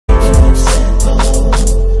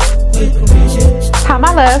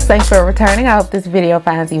my loves, thanks for returning. I hope this video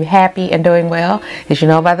finds you happy and doing well. As you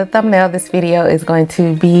know by the thumbnail, this video is going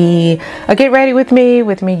to be a get ready with me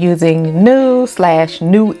using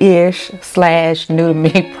new/new-ish/new to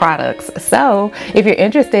me products. So if you're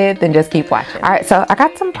interested, then just keep watching. All right, so I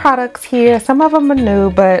got some products here. Some of them are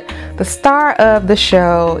new, but the star of the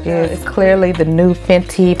show is clearly the new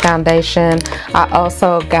Fenty foundation. I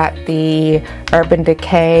also got the Urban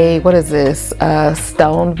Decay, what is this,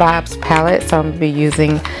 Stone Vibes palette, so I'm gonna be using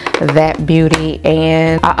that beauty.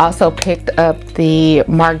 And I also picked up the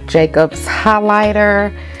Marc Jacobs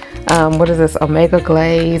highlighter, what is this, Omega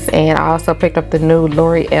Glaze, and I also picked up the new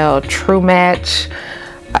L'Oreal True Match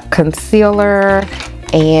concealer,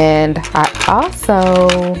 and I also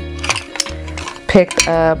picked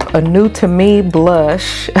up a new to me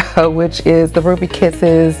blush, which is the Ruby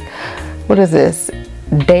Kisses, what is this,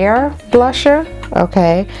 Dare blusher.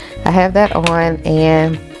 Okay, I have that on,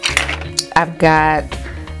 and I've got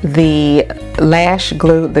the lash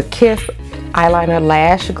glue, the Kiss eyeliner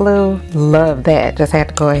lash glue. Love that. Just had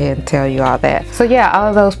to go ahead and tell you all that. So yeah, all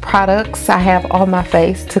of those products I have on my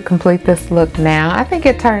face to complete this look now. I think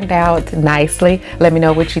it turned out nicely. Let me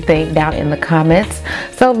know what you think down in the comments.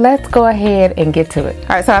 So let's go ahead and get to it.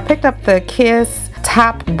 All right, so I picked up the Kiss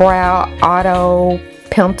Top Brow Auto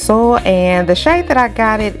pencil, and the shade that I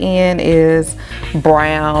got it in is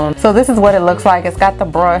brown. So this is what it looks like. It's got the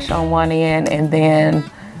brush on one end, and then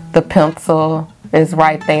the pencil is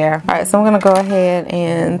right there. All right, so I'm gonna go ahead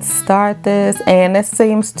and start this, and it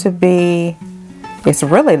seems to be, it's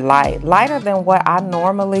really light, lighter than what I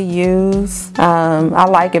normally use. I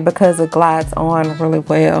like it because it glides on really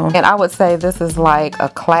well, and I would say this is like a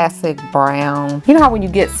classic brown. You know how when you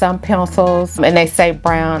get some pencils and they say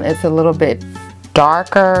brown, it's a little bit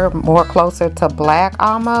darker, more closer to black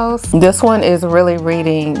almost. This one is really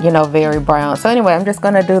reading, you know, very brown. So anyway, I'm just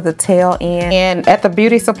gonna do the tail end. And at the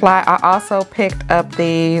beauty supply, I also picked up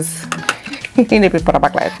these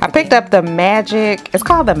I picked up the Magic, it's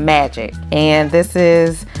called the Magic, and this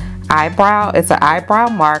is eyebrow. It's an eyebrow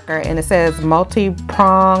marker, and it says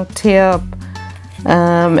multi-prong tip,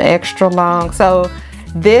 extra long. So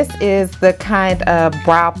this is the kind of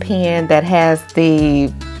brow pen that has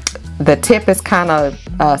the tip is kind of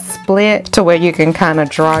split to where you can kind of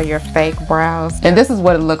draw your fake brows. And this is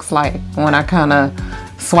what it looks like when I kind of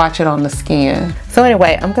swatch it on the skin. So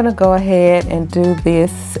anyway, I'm gonna go ahead and do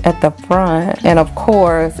this at the front. And of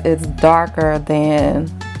course, it's darker than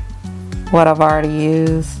what I've already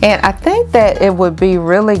used. And I think that it would be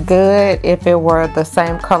really good if it were the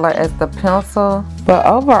same color as the pencil. But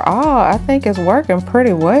overall, I think it's working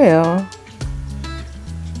pretty well.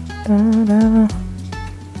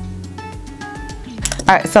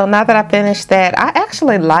 Alright, so now that I finished that, I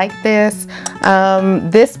actually like this.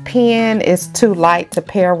 This pen is too light to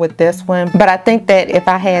pair with this one, but I think that if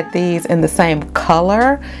I had these in the same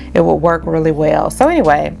color, it would work really well. So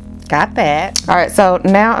anyway, got that. Alright, so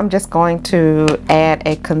now I'm just going to add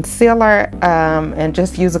a concealer and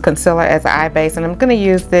just use a concealer as an eye base. And I'm going to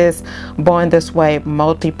use this Born This Way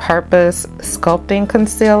multi-purpose sculpting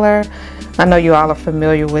concealer. I know you all are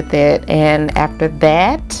familiar with it. And after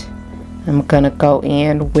that, I'm gonna go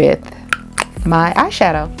in with my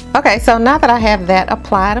eyeshadow. Okay, so now that I have that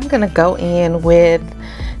applied, I'm gonna go in with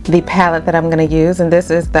the palette that I'm gonna use, and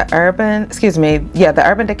this is the Urban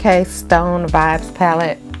Decay Stone Vibes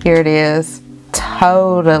palette. Here it is,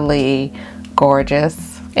 totally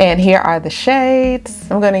gorgeous. And here are the shades.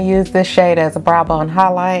 I'm gonna use this shade as a brow bone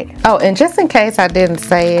highlight. Oh, and just in case I didn't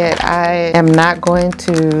say it, I am not going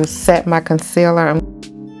to set my concealer.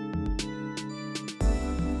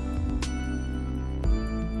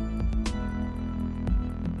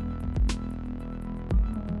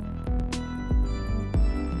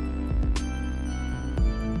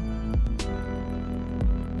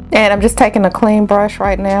 And I'm just taking a clean brush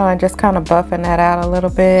right now and just kind of buffing that out a little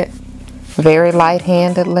bit, very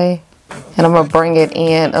light-handedly. And I'm gonna bring it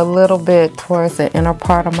in a little bit towards the inner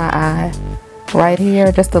part of my eye, right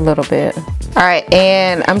here, just a little bit. All right,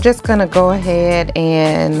 and I'm just gonna go ahead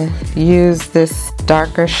and use this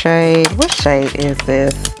darker shade. What shade is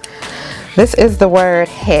this? This is the word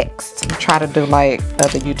Hexed. I'm trying to do like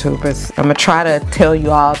other YouTubers. I'm gonna try to tell you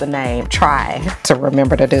all the name. Try to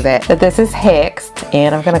remember to do that. But this is Hexed,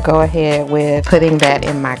 and I'm gonna go ahead with putting that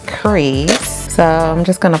in my crease. So I'm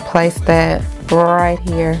just gonna place that right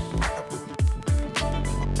here.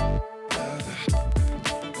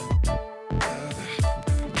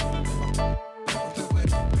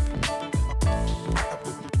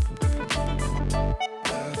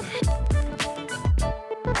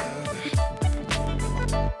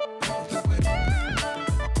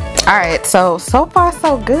 Alright, so far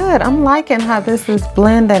so good. I'm liking how this is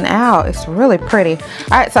blending out. It's really pretty.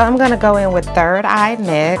 Alright, so I'm going to go in with Third Eye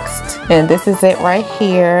next. And this is it right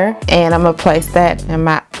here. And I'm going to place that in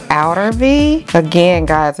my outer V. Again,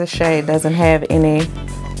 guys, this shade doesn't have any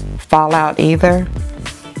fallout either.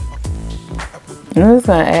 And I'm just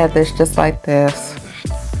going to add this just like this.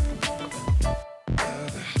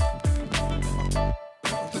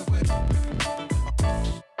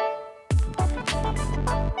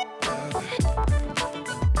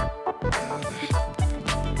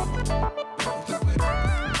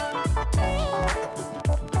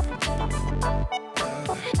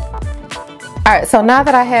 Alright, so now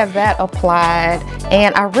that I have that applied,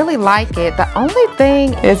 and I really like it, the only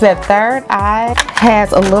thing is that Third Eye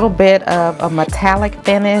has a little bit of a metallic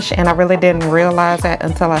finish, and I really didn't realize that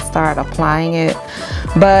until I started applying it.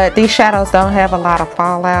 But these shadows don't have a lot of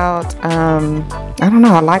fallout. I don't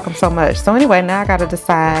know, I like them so much. So anyway, now I gotta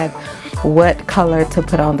decide what color to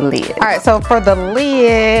put on the lid. Alright, so for the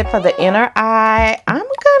lid, for the inner eye, I'm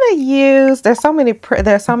gonna use, there's so many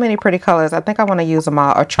pretty colors. I think I want to use them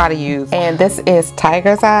all, or try to use. And this is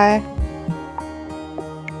Tiger's Eye.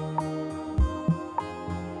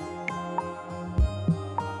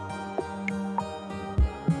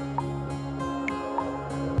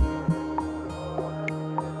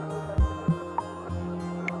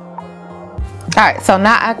 Alright, so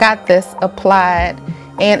now I got this applied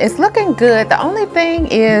and it's looking good. The only thing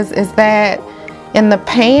is that in the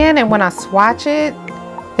pan and when I swatch it,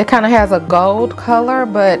 it kind of has a gold color,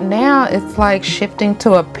 but now it's like shifting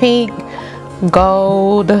to a pink,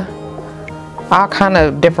 gold, all kind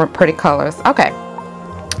of different pretty colors. Okay,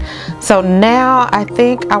 so now I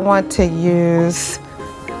think I want to use,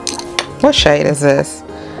 what shade is this?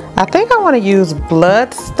 I think I want to use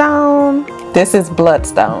Bloodstone. This is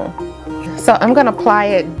Bloodstone. So I'm gonna apply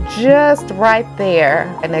it just right there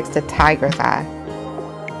next to Tiger's Eye.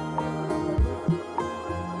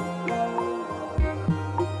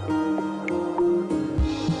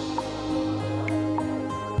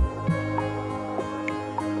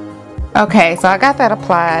 Okay, so I got that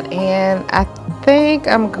applied, and I think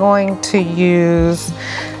I'm going to use,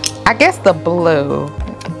 I guess, the blue.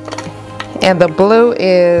 And the blue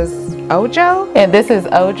is Ojo, and this is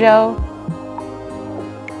Ojo.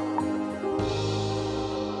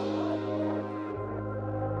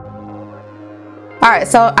 Alright,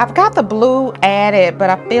 so I've got the blue added,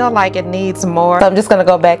 but I feel like it needs more. So I'm just going to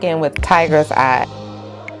go back in with Tiger's Eye.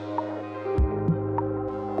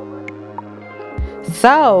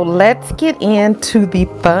 So let's get into the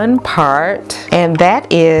fun part, and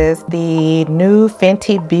that is the new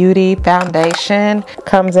Fenty Beauty foundation.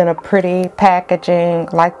 Comes in a pretty packaging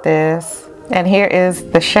like this, and here is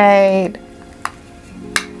the shade.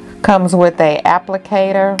 Comes with a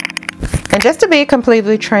applicator. And just to be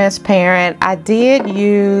completely transparent, I did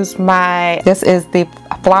use this is the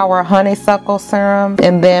Flower Honeysuckle Serum.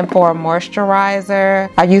 And then for a moisturizer,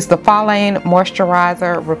 I used the Falling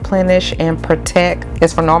Moisturizer Replenish and Protect.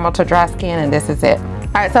 It's for normal to dry skin, and this is it.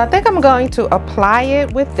 Alright, so I think I'm going to apply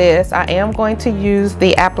it with this. I am going to use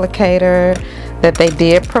the applicator that they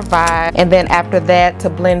did provide. And then after that, to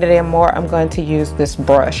blend it in more, I'm going to use this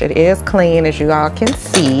brush. It is clean, as you all can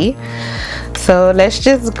see. So let's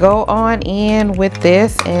just go on in with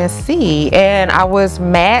this and see. And I was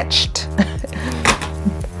matched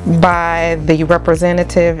by the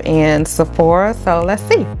representative in Sephora, so let's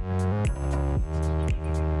see.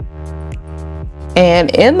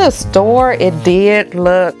 And in the store, it did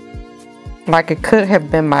look like it could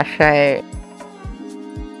have been my shade.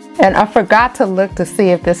 And I forgot to look to see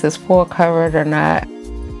if this is full coverage or not.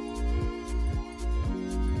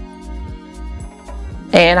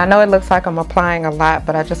 And I know it looks like I'm applying a lot,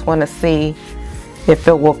 but I just want to see if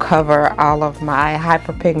it will cover all of my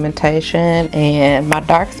hyperpigmentation and my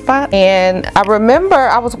dark spot. And I remember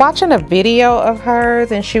I was watching a video of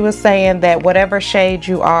hers, and she was saying that whatever shade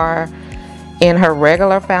you are in her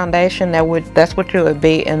regular foundation, that's what you would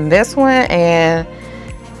be in this one, and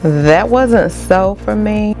that wasn't so for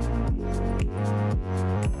me.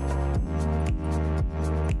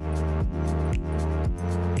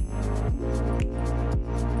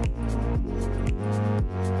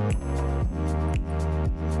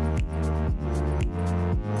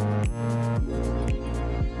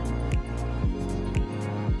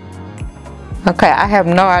 Okay, I have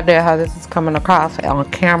no idea how this is coming across on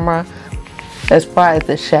camera as far as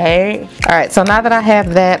the shade. Alright, so now that I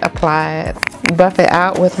have that applied, buff it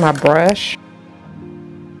out with my brush.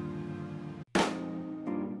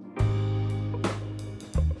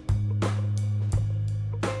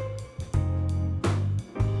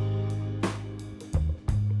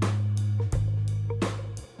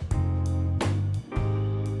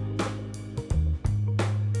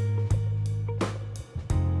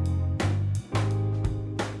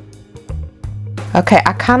 Okay,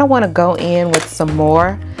 I kind of want to go in with some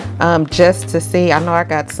more just to see. I know I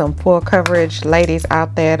got some full coverage ladies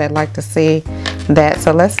out there that like to see that.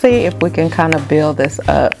 So let's see if we can kind of build this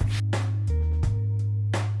up.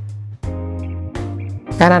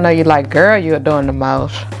 And I know you're like, girl, you're doing the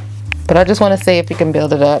most. But I just want to see if you can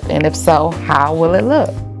build it up. And if so, how will it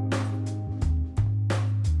look?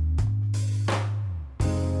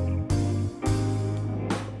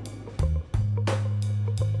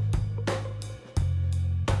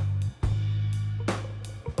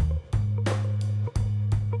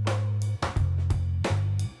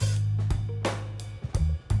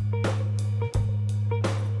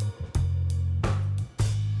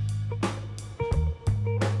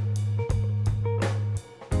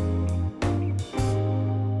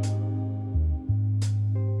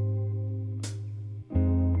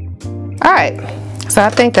 Alright, so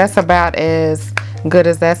I think that's about as good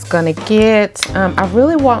as that's gonna get. I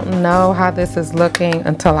really won't know how this is looking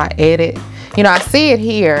until I edit. You know, I see it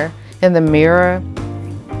here in the mirror,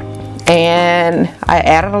 and I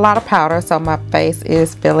added a lot of powder, so my face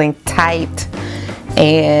is feeling tight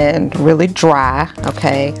and really dry.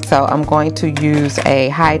 Okay, so I'm going to use a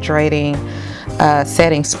hydrating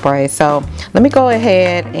setting spray. So let me go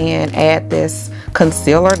ahead and add this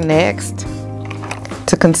concealer next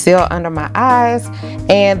to conceal under my eyes.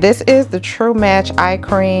 And this is the True Match eye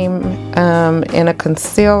cream in a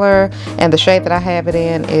concealer, and the shade that I have it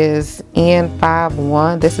in is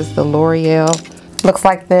N51. This is the L'Oreal. Looks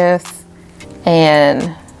like this,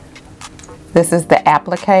 and this is the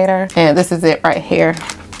applicator, and this is it right here.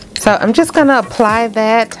 So I'm just gonna apply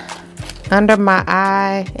that under my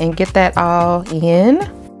eye and get that all in.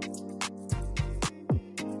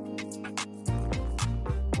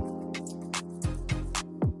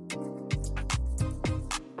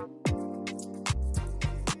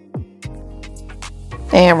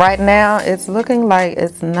 And right now it's looking like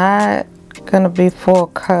it's not gonna be full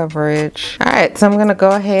coverage. All right, so I'm gonna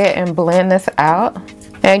go ahead and blend this out.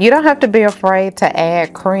 And you don't have to be afraid to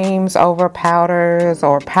add creams over powders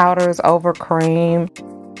or powders over cream.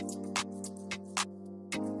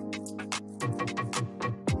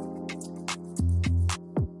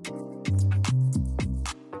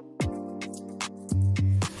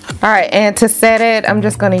 All right, and to set it, I'm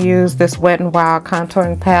just gonna use this Wet n Wild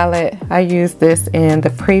contouring palette. I used this in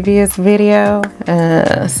the previous video.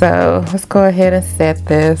 So let's go ahead and set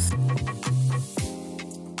this.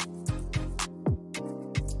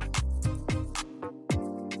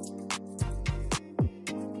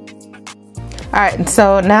 All right, and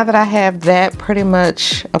so now that I have that pretty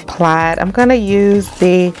much applied, I'm gonna use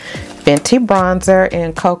the Fenty bronzer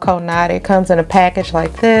in Cocoa Naughty. It comes in a package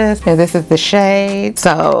like this, and this is the shade.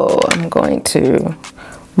 So I'm going to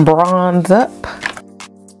bronze up.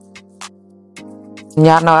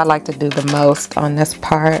 Y'all know I like to do the most on this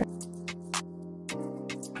part.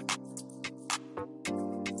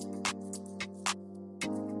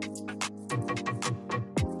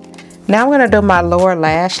 Now I'm going to do my lower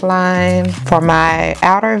lash line. For my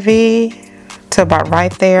outer V to about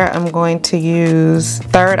right there, I'm going to use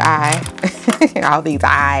third eye. All these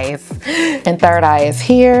eyes. And third eye is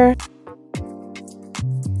here.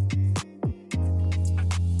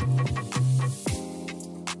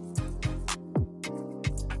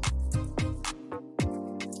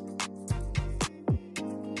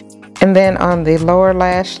 And then on the lower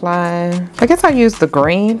lash line, I guess I'll use the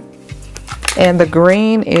green. And the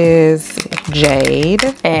green is Jade.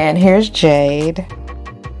 And here's Jade.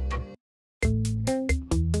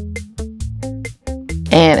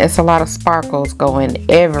 And it's a lot of sparkles going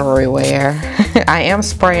everywhere. I am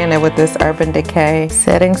spraying it with this Urban Decay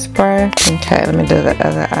setting spray. Okay, let me do the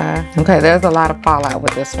other eye. Okay, there's a lot of fallout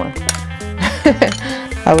with this one.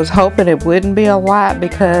 I was hoping it wouldn't be a lot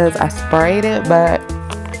because I sprayed it, but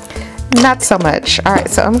not so much. All right,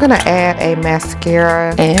 so I'm gonna add a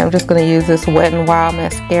mascara, and I'm just gonna use this Wet n Wild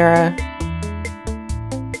mascara.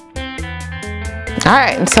 All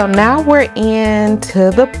right, and so now we're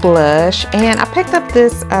into the blush, and I picked up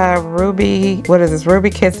this Ruby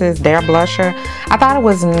Kisses Dare blusher. I thought it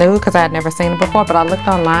was new because I had never seen it before, but I looked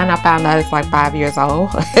online. I found out it's like 5 years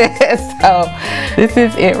old. So this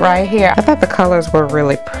is it right here. I thought the colors were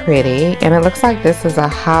really pretty, and it looks like this is a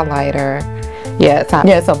highlighter. Yeah,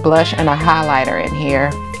 it's a blush and a highlighter in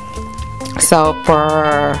here. So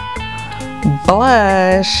for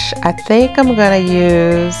blush, I think I'm gonna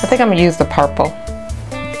use the purple.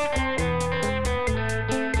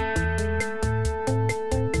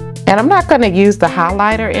 And I'm not gonna use the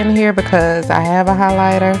highlighter in here because I have a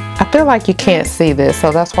highlighter. I feel like you can't see this,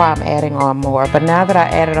 so that's why I'm adding on more. But now that I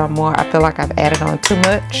added on more, I feel like I've added on too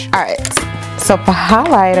much. All right, So for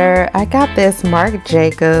highlighter, I got this Marc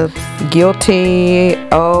Jacobs Guilty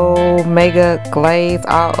Omega Glaze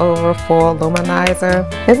All Over Foil Luminizer.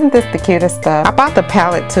 Isn't this the cutest stuff? I bought the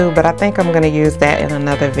palette too, but I think I'm gonna use that in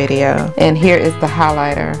another video. And here is the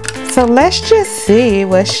highlighter. So let's just see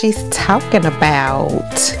what she's talking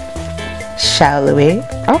about, shall we?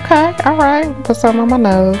 Okay, all right, put some on my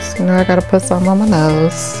nose. You know I gotta put some on my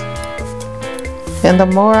nose. And the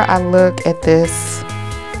more I look at this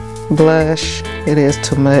blush, it is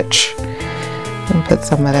too much. And put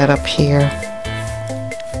some of that up here.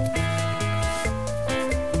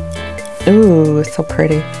 Ooh, it's so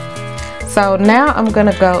pretty. So now I'm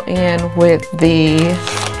gonna go in with the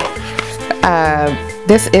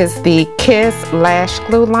this is the Kiss Lash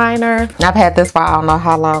Glue Liner. I've had this for I don't know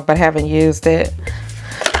how long, but haven't used it.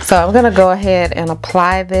 So I'm gonna go ahead and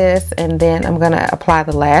apply this, and then I'm gonna apply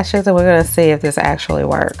the lashes, and we're gonna see if this actually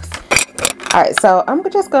works. All right, so I'm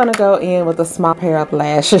just gonna go in with a small pair of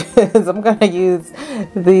lashes. I'm gonna use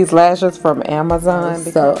these lashes from Amazon.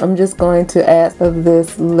 So I'm just going to add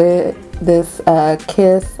this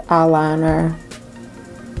Kiss eyeliner,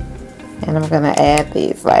 and I'm gonna add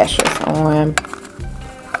these lashes on.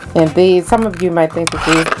 And these, some of you might think that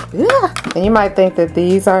these, and you might think that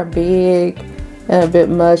these are big and a bit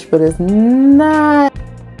much, but it's not.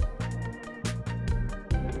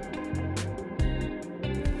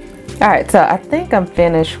 All right, so I think I'm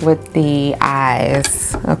finished with the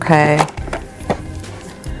eyes, okay?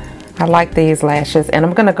 I like these lashes, and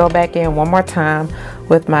I'm gonna go back in one more time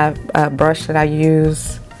with my brush that I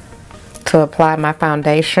use to apply my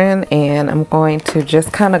foundation, and I'm going to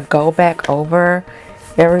just kind of go back over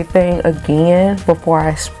everything again before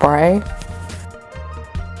I spray.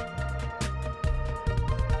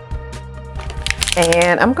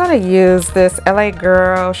 And I'm gonna use this LA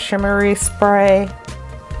Girl Shimmery Spray.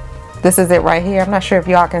 This is it right here. I'm not sure if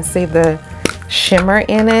y'all can see the shimmer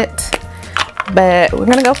in it, but we're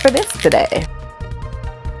gonna go for this today.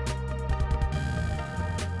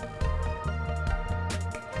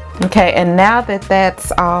 Okay, and now that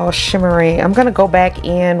that's all shimmery, I'm gonna go back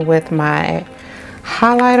in with my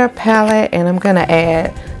highlighter palette, and I'm gonna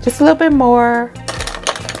add just a little bit more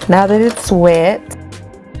now that it's wet.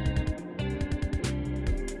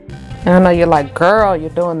 And I know you're like, girl, you're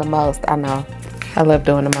doing the most. I know, I love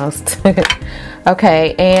doing the most.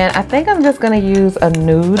 Okay, and I think I'm just gonna use a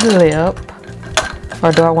nude lip,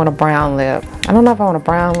 or do I want a brown lip? I don't know if I want a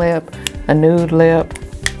brown lip, a nude lip.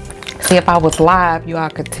 See, if I was live, you all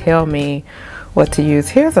could tell me what to use.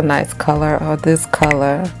 Here's a nice color, or this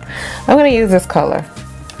color. I'm gonna use this color.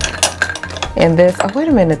 And this, oh wait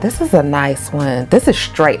a minute, this is a nice one. This is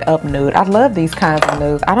straight up nude. I love these kinds of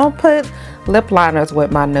nudes. I don't put lip liners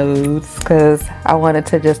with my nudes because I wanted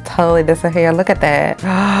to just totally disappear. Look at that.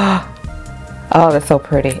 Oh, that's so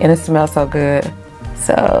pretty, and it smells so good.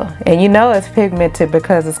 So, and you know it's pigmented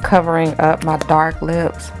because it's covering up my dark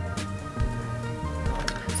lips.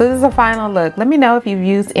 So this is a final look. Let me know if you've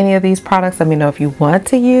used any of these products. Let me know if you want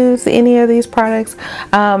to use any of these products.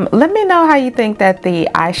 Let me know how you think that the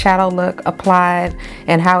eyeshadow look applied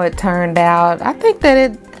and how it turned out. I think that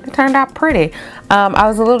it turned out pretty. I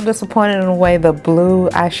was a little disappointed in the way the blue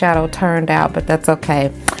eyeshadow turned out, but that's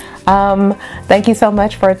okay. Thank you so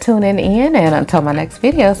much for tuning in, and until my next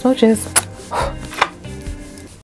video, smooches.